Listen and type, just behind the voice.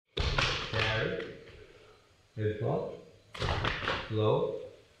Let it fall. Low.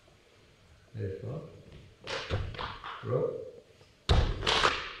 Let it fall. Roll.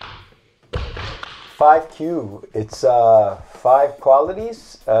 5Q. It's 5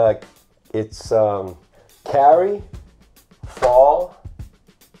 qualities. It's carry, fall,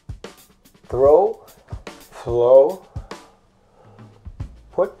 throw, flow,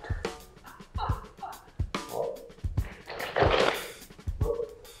 put,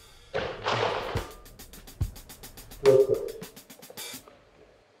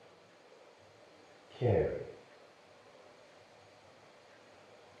 carry.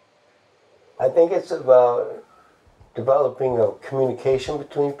 I think it's about developing a communication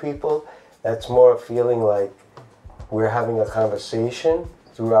between people that's more feeling like we're having a conversation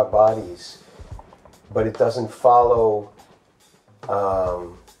through our bodies, but it doesn't follow.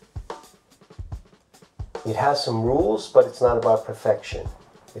 It has some rules, but it's not about perfection.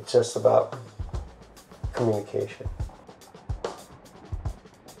 It's just about communication.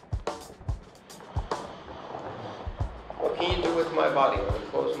 What can you do with my body when I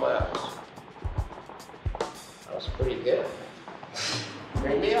close my eyes? That was pretty good.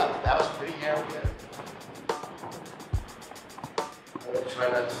 Bring me up. That was pretty damn good. I'm going to try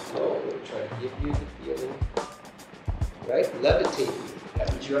not to flow. I'm going to try to give you the feeling. Right? Levitate you.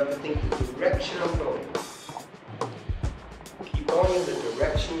 That means you have to think the direction I'm going. Keep going in the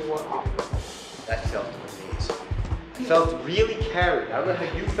direction you want me to go. That felt amazing. I felt really carried. I don't know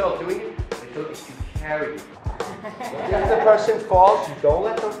how you felt doing it, but I felt like you carried it. If the person falls, you don't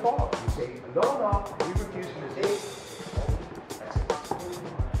let them fall. You say, no, you refuse to take. That's it.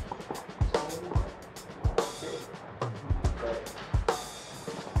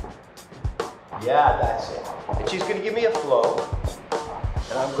 Yeah, that's it. And she's going to give me a flow,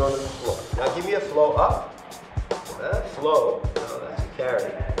 and I'm going to the floor. Now give me a flow up. Flow. No, that's a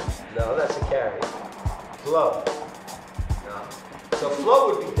carry. No, that's a carry. Flow. No. So flow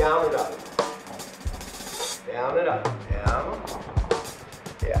would be down and up. Down and up. Down.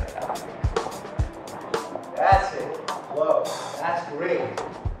 Yeah, down. That's it. Flow. That's great.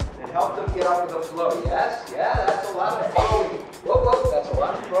 It helped them get up with the flow. Yes? Yeah, that's a lot of flowing. Whoa, that's a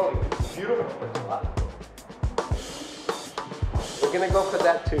lot of flowing. Beautiful. That's a lot of flowing. We're going to go for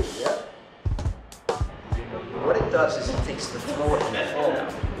that too, yeah? What it does is it takes the flow and the flow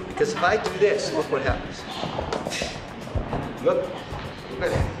out. Because if I do this, look what happens. Look at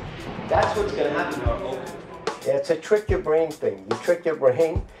that. That's what's going to happen now. Yeah, it's a trick your brain thing. You trick your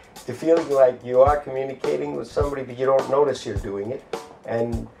brain to feeling like you are communicating with somebody, but you don't notice you're doing it.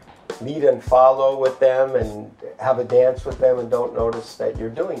 And lead and follow with them and have a dance with them and don't notice that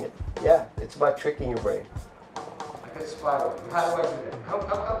you're doing it. Yeah, it's about tricking your brain. I can spiral. How do I do that? Come.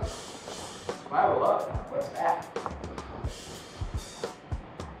 Spiral up. What's that?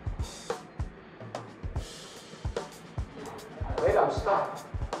 Wait, I'm stuck.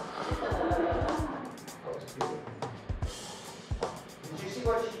 Did you see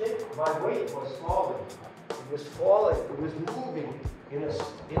what she did? My weight was falling. It was falling. It was moving. It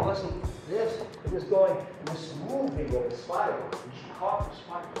wasn't this. It was moving in a spiral. And she caught the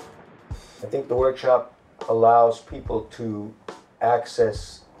spiral. I think the workshop allows people to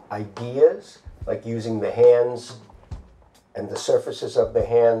access ideas, like using the hands and the surfaces of the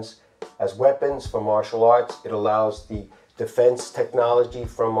hands as weapons for martial arts. It allows the defense technology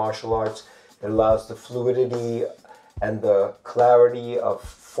from martial arts. It allows the fluidity and the clarity of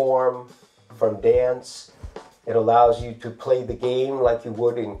form from dance. It allows you to play the game like you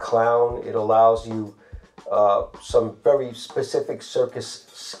would in clown. It allows you some very specific circus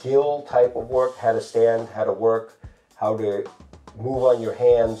skill type of work, how to stand, how to work, how to move on your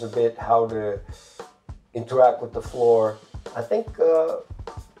hands a bit, how to interact with the floor. I think,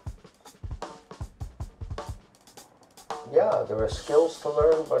 yeah, there are skills to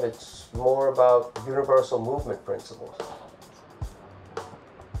learn, but it's more about universal movement principles.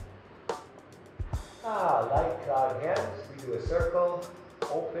 Like hands, we do a circle,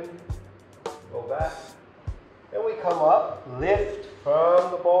 open, go back. Then we come up, lift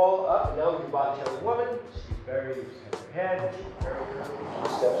from the ball up. Now we do body woman. She's very, has her head, very good.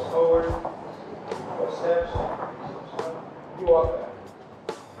 2 steps forward, 4 steps. You walk back.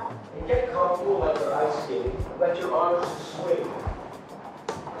 And get comfortable like you're ice skating. Let your arms swing.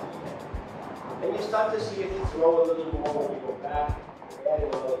 And you start to see if you throw a little more when you go back, you're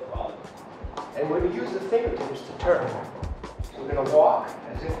adding a little quality. And we're going to use the fingertips to turn. So we're going to walk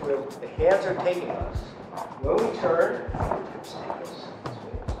as if the hands are taking us. When we turn, fingertips take us.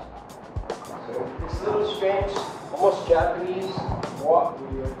 So this little strange, almost Japanese walk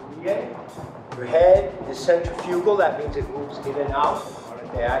where your head is centrifugal. That means it moves in and out on a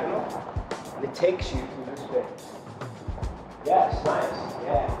diagonal. And it takes you through this spin. Yes, nice,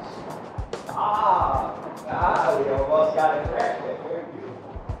 yes. We almost got it correct. Very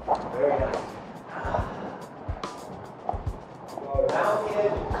beautiful. Very nice. Go around the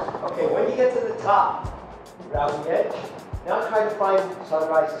edge. Okay, when you get to the top, around the edge, now try to find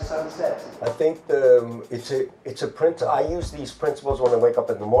sunrises, sunsets. I think it's a principle. I use these principles when I wake up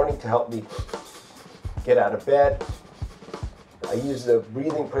in the morning to help me get out of bed. I use the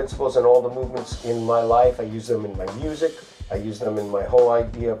breathing principles and all the movements in my life. I use them in my music. I use them in my whole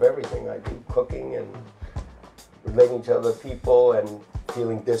idea of everything. I do cooking and relating to other people and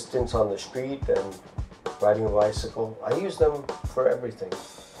feeling distance on the street and riding a bicycle. I use them for everything.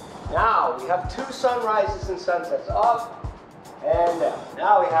 Now we have two sunrises and sunsets, up and down.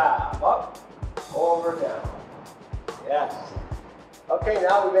 Now we have up, over, down. Yes. Okay,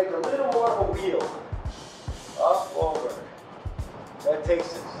 now we make a little more of a wheel. Up, over. That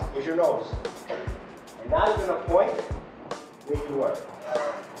takes us. Here's your nose. And now you're going to point where you were.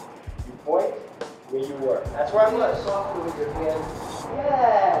 You point where you were. That's where I'm going to soften with your hand.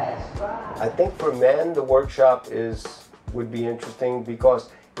 Yes. Right. I think for men, the workshop would be interesting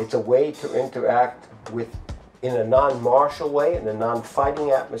because it's a way to interact in a non-martial way, in a non-fighting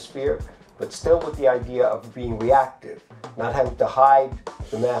atmosphere, but still with the idea of being reactive, not having to hide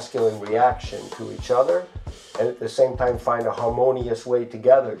the masculine reaction to each other, and at the same time find a harmonious way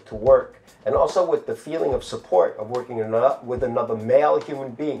together to work. And also with the feeling of support of working with another male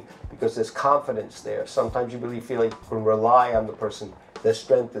human being, because there's confidence there. Sometimes you really feel like you can rely on the person, their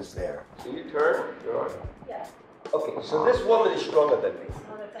strength is there. So you turn, you're on. Yeah. Okay, so this woman is stronger than me.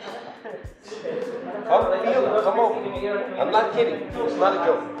 Come, feel her, come over. I'm not kidding, it's not a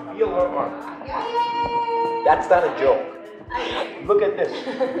joke. Feel her arm. That's not a joke. Look at this,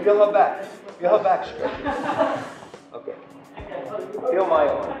 feel her back. Feel her back stretch. Okay. Feel my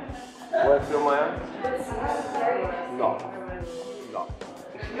arm. You want to feel my arm? No. No.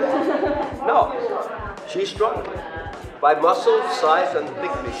 No. She's stronger. By muscle, size, and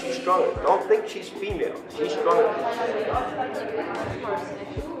thickness, she's stronger. Don't think she's female. She's stronger.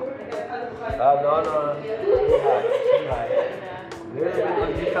 No. Too high. You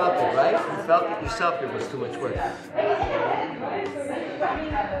felt it, right? You felt it yourself. It was too much work.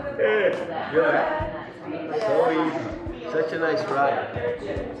 You're right. So easy. Such a nice ride.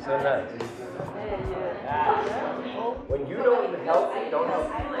 So nice. When you don't help me, don't help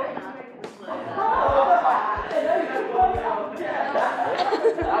me.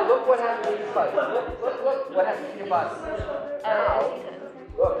 Now look what happened to your body. Look what happened to your body. Now,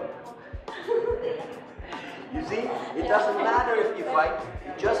 look. You see, it doesn't matter if you fight,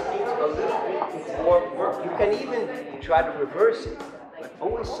 it just needs a little bit more work. You can even try to reverse it, but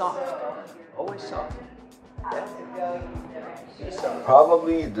always soft. Always soft.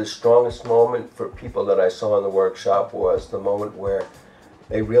 Probably the strongest moment for people that I saw in the workshop was the moment where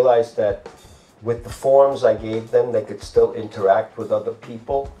they realized that with the forms I gave them, they could still interact with other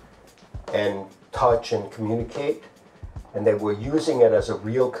people and touch and communicate. And they were using it as a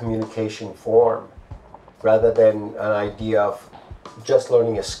real communication form rather than an idea of just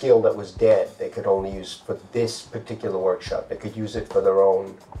learning a skill that was dead. They could only use for this particular workshop. They could use it for their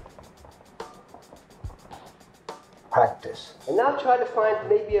own practice. And now try to find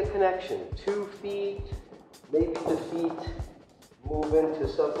maybe a connection. 2 feet, maybe the feet move into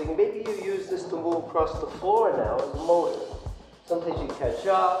something. Maybe you use this to move across the floor now as a motor. Sometimes you catch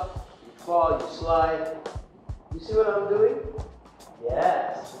up, you fall, you slide. You see what I'm doing?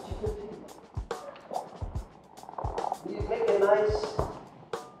 Yes. You make a nice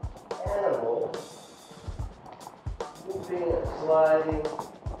animal, moving and sliding.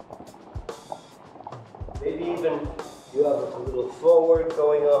 Maybe even you have a little forward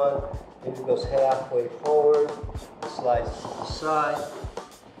going on. Maybe it goes halfway forward, slides to the side.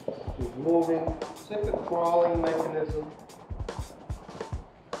 Keep moving. It's like a crawling mechanism.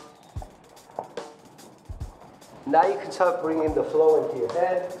 Now you can start bringing the flow into your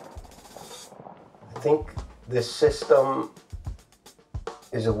head. I think this system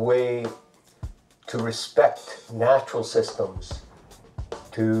is a way to respect natural systems,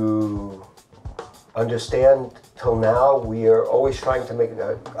 to understand. Till now, we are always trying to make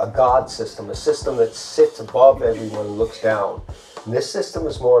a God system, a system that sits above everyone and looks down. And this system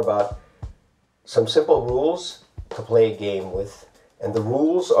is more about some simple rules to play a game with. And the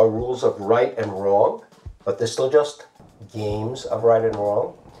rules are rules of right and wrong, but they're still just games of right and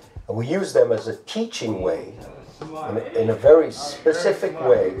wrong. And we use them as a teaching way, in a very specific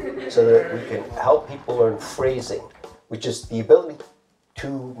way, so that we can help people learn phrasing, which is the ability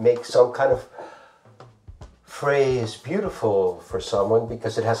to make some kind of phrase beautiful for someone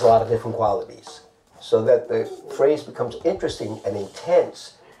because it has a lot of different qualities. so that the phrase becomes interesting and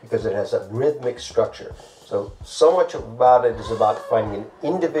intense because it has a rhythmic structure. So much about it is about finding an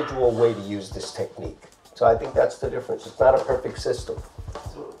individual way to use this technique. So I think that's the difference. It's not a perfect system.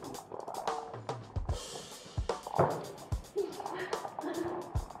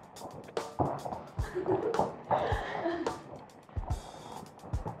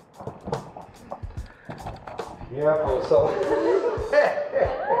 Yeah, so.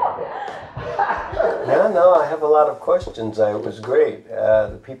 No, I have a lot of questions. It was great.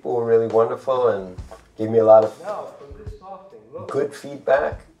 The people were really wonderful and gave me a lot of good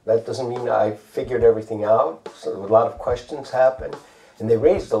feedback. That doesn't mean I figured everything out. So a lot of questions happened, and they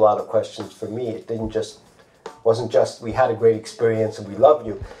raised a lot of questions for me. It wasn't just we had a great experience and we love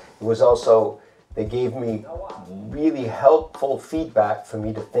you. It was also they gave me really helpful feedback for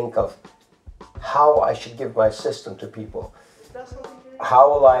me to think of how I should give my system to people.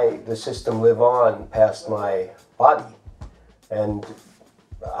 How will the system live on past my body? And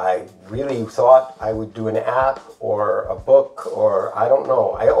I really thought I would do an app or a book or I don't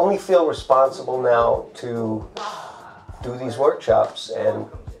know. I only feel responsible now to do these workshops and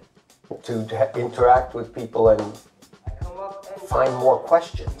to interact with people and find more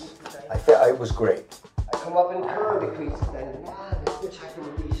questions. I feel it was great. I come up and curve the creases and which I can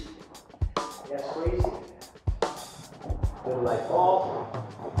release. That's crazy. Then I fall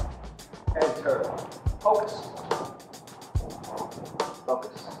and turn. Focus.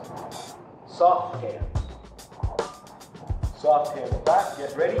 Focus. Soft hands. Soft hands back.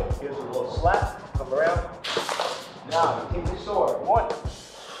 Get ready. Here's a little slap. Come around. Now you take the sword. 1.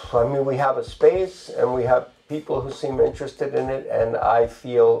 I mean, we have a space and we have people who seem interested in it, and I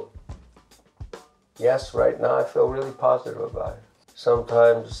feel, yes, right now I feel really positive about it.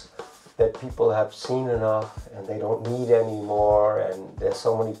 Sometimes that people have seen enough and they don't need any more, and there's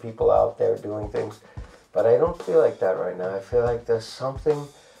so many people out there doing things. But I don't feel like that right now. I feel like there's something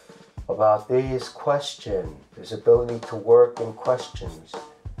about this ability to work in questions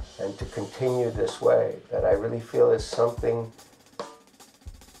and to continue this way that I really feel is something,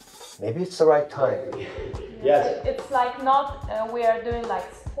 maybe it's the right time. Yes? It's like not, we are doing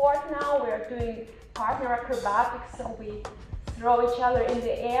like sport now, we are doing partner acrobatics, so we throw each other in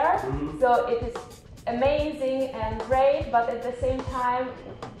the air. Mm-hmm. So it is amazing and great, but at the same time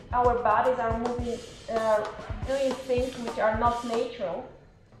our bodies are moving, doing things which are not natural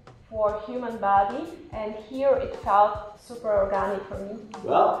for human body, and here it felt super organic for me.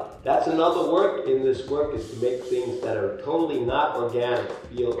 Well, that's another work in this work, is to make things that are totally not organic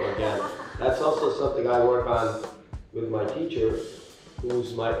feel organic. That's also something I work on with my teacher,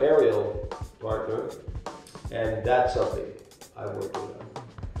 who's my aerial partner, and that's something I work on.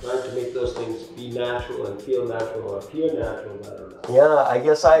 Trying to make those things be natural and feel natural or appear natural better. Yeah, I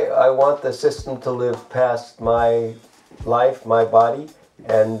guess I want the system to live past my life, my body,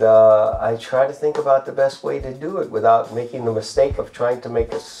 and I try to think about the best way to do it without making the mistake of trying to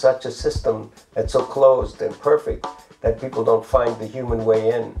make such a system that's so closed and perfect that people don't find the human way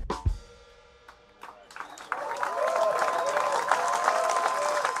in.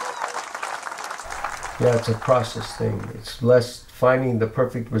 Yeah, it's a process thing. It's less finding the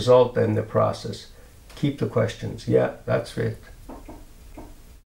perfect result than the process. Keep the questions. Yeah, that's it.